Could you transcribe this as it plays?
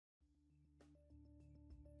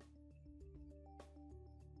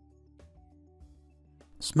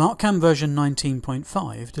SmartCAM version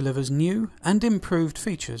 19.5 delivers new and improved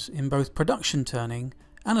features in both production turning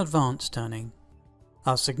and advanced turning.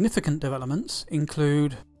 Our significant developments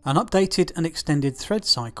include an updated and extended thread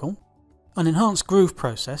cycle, an enhanced groove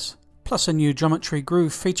process, plus a new geometry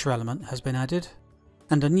groove feature element has been added,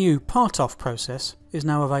 and a new part-off process is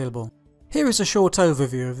now available. Here is a short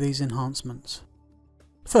overview of these enhancements.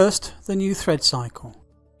 First, the new thread cycle.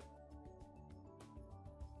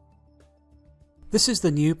 This is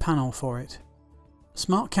the new panel for it.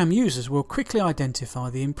 SmartCAM users will quickly identify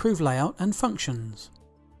the improved layout and functions.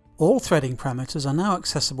 All threading parameters are now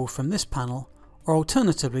accessible from this panel, or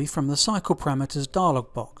alternatively from the Cycle Parameters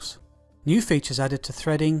dialog box. New features added to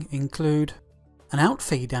threading include an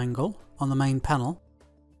outfeed angle on the main panel,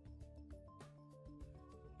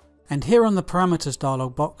 and here on the Parameters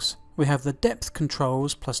dialog box we have the depth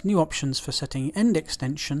controls plus new options for setting end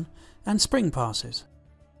extension and spring passes.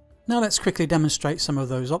 Now let's quickly demonstrate some of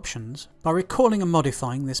those options by recalling and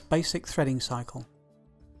modifying this basic threading cycle.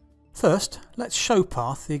 First, let's show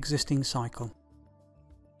path the existing cycle.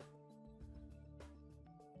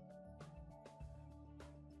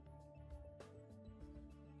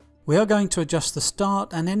 We are going to adjust the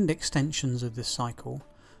start and end extensions of this cycle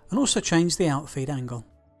and also change the outfeed angle.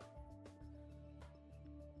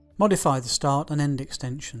 Modify the start and end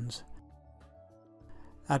extensions.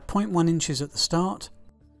 Add 0.1 inches at the start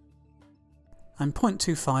and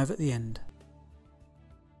 0.25 at the end.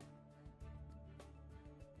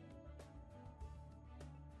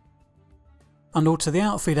 And alter the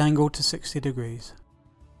outfeed angle to 60 degrees.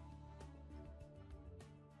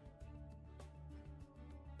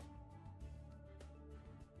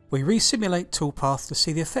 We resimulate toolpath to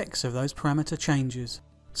see the effects of those parameter changes.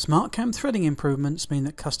 SmartCAM threading improvements mean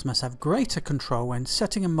that customers have greater control when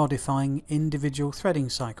setting and modifying individual threading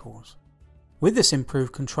cycles. With this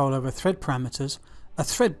improved control over thread parameters, a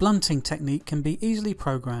thread blunting technique can be easily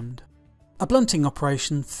programmed. A blunting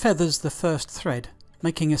operation feathers the first thread,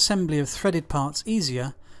 making assembly of threaded parts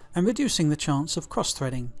easier and reducing the chance of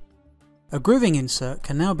cross-threading. A grooving insert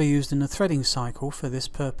can now be used in the threading cycle for this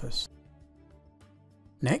purpose.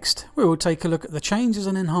 Next, we will take a look at the changes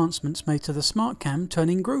and enhancements made to the SmartCAM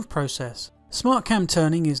Turning groove process. SmartCAM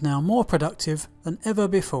Turning is now more productive than ever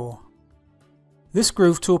before. This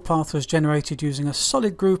groove toolpath was generated using a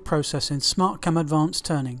solid groove process in SmartCAM Advanced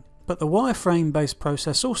Turning, but the wireframe based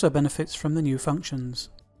process also benefits from the new functions.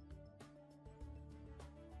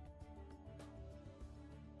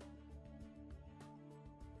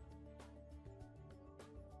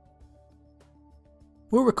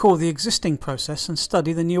 We'll recall the existing process and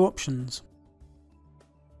study the new options.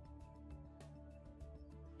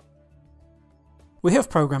 We have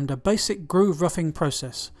programmed a basic groove roughing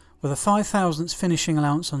process with a 5/1000 finishing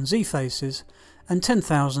allowance on Z faces and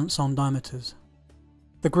 10/1000 on diameters.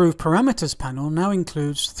 The Groove Parameters panel now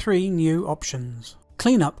includes three new options: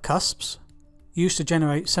 Cleanup Cusps, used to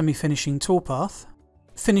generate semi-finishing toolpath;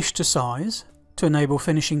 Finish to Size, to enable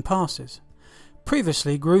finishing passes.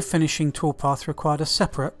 Previously, Groove Finishing Toolpath required a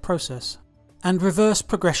separate process; and Reverse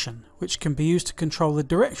Progression, which can be used to control the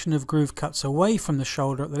direction of groove cuts away from the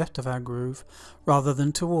shoulder at the left of our groove rather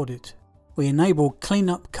than toward it. We enable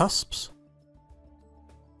Cleanup Cusps,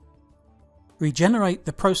 regenerate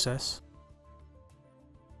the process,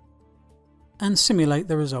 and simulate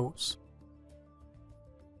the results.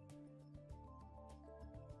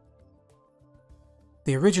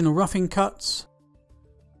 The original roughing cuts,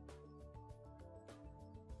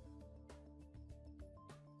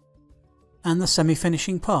 and the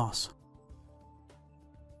semi-finishing pass.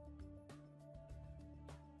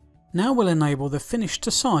 Now we'll enable the Finish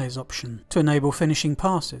to Size option to enable finishing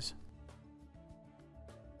passes.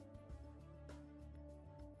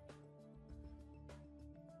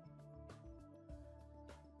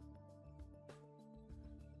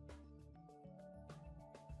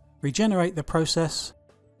 Regenerate the process,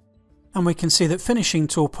 and we can see that Finishing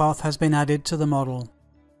Toolpath has been added to the model.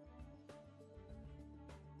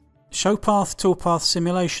 Show Path Toolpath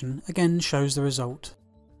Simulation again shows the result.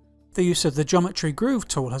 The use of the Geometry Groove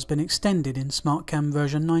tool has been extended in SmartCAM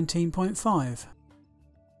version 19.5.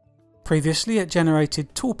 Previously it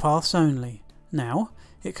generated toolpaths only. Now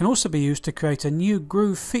it can also be used to create a new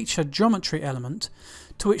groove feature geometry element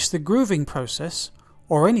to which the grooving process,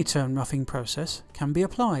 or any turn roughing process, can be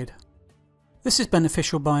applied. This is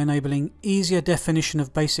beneficial by enabling easier definition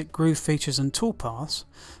of basic groove features and toolpaths,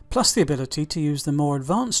 plus the ability to use the more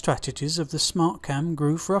advanced strategies of the SmartCAM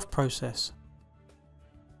Groove Rough process.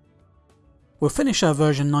 We'll finish our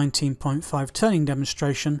version 19.5 turning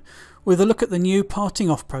demonstration with a look at the new parting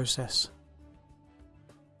off process.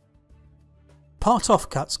 Part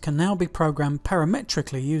offcuts can now be programmed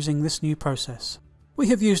parametrically using this new process. We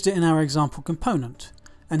have used it in our example component,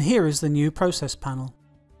 and here is the new process panel.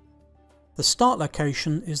 The start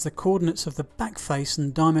location is the coordinates of the back face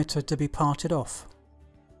and diameter to be parted off.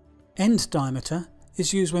 End diameter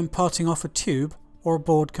is used when parting off a tube or a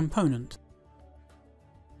board component.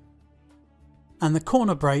 And the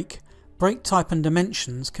corner break type and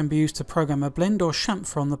dimensions can be used to program a blend or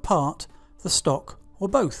chamfer on the part, the stock, or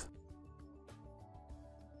both.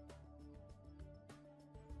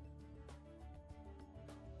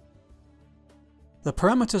 The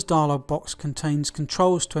parameters dialog box contains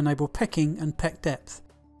controls to enable pecking and peck depth.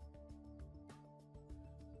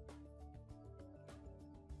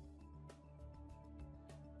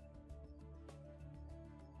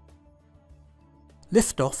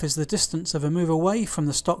 Lift off is the distance of a move away from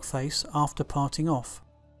the stock face after parting off.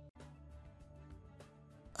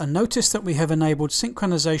 And notice that we have enabled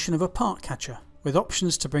synchronization of a part catcher, with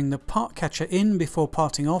options to bring the part catcher in before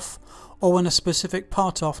parting off or when a specific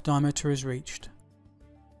part off diameter is reached.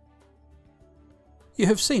 You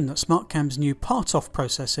have seen that SmartCAM's new part off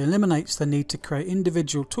process eliminates the need to create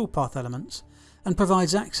individual toolpath elements and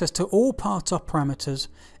provides access to all part off parameters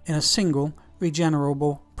in a single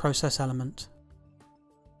regenerable process element.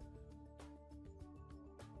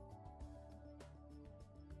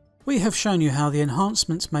 We have shown you how the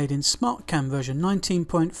enhancements made in SmartCAM version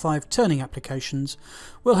 19.5 turning applications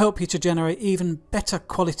will help you to generate even better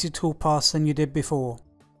quality toolpaths than you did before.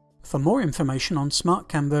 For more information on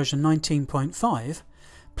SmartCAM version 19.5,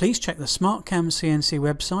 please check the SmartCAM CNC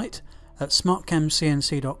website at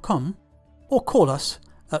smartcamcnc.com or call us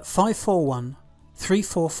at 541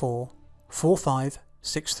 344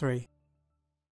 4563.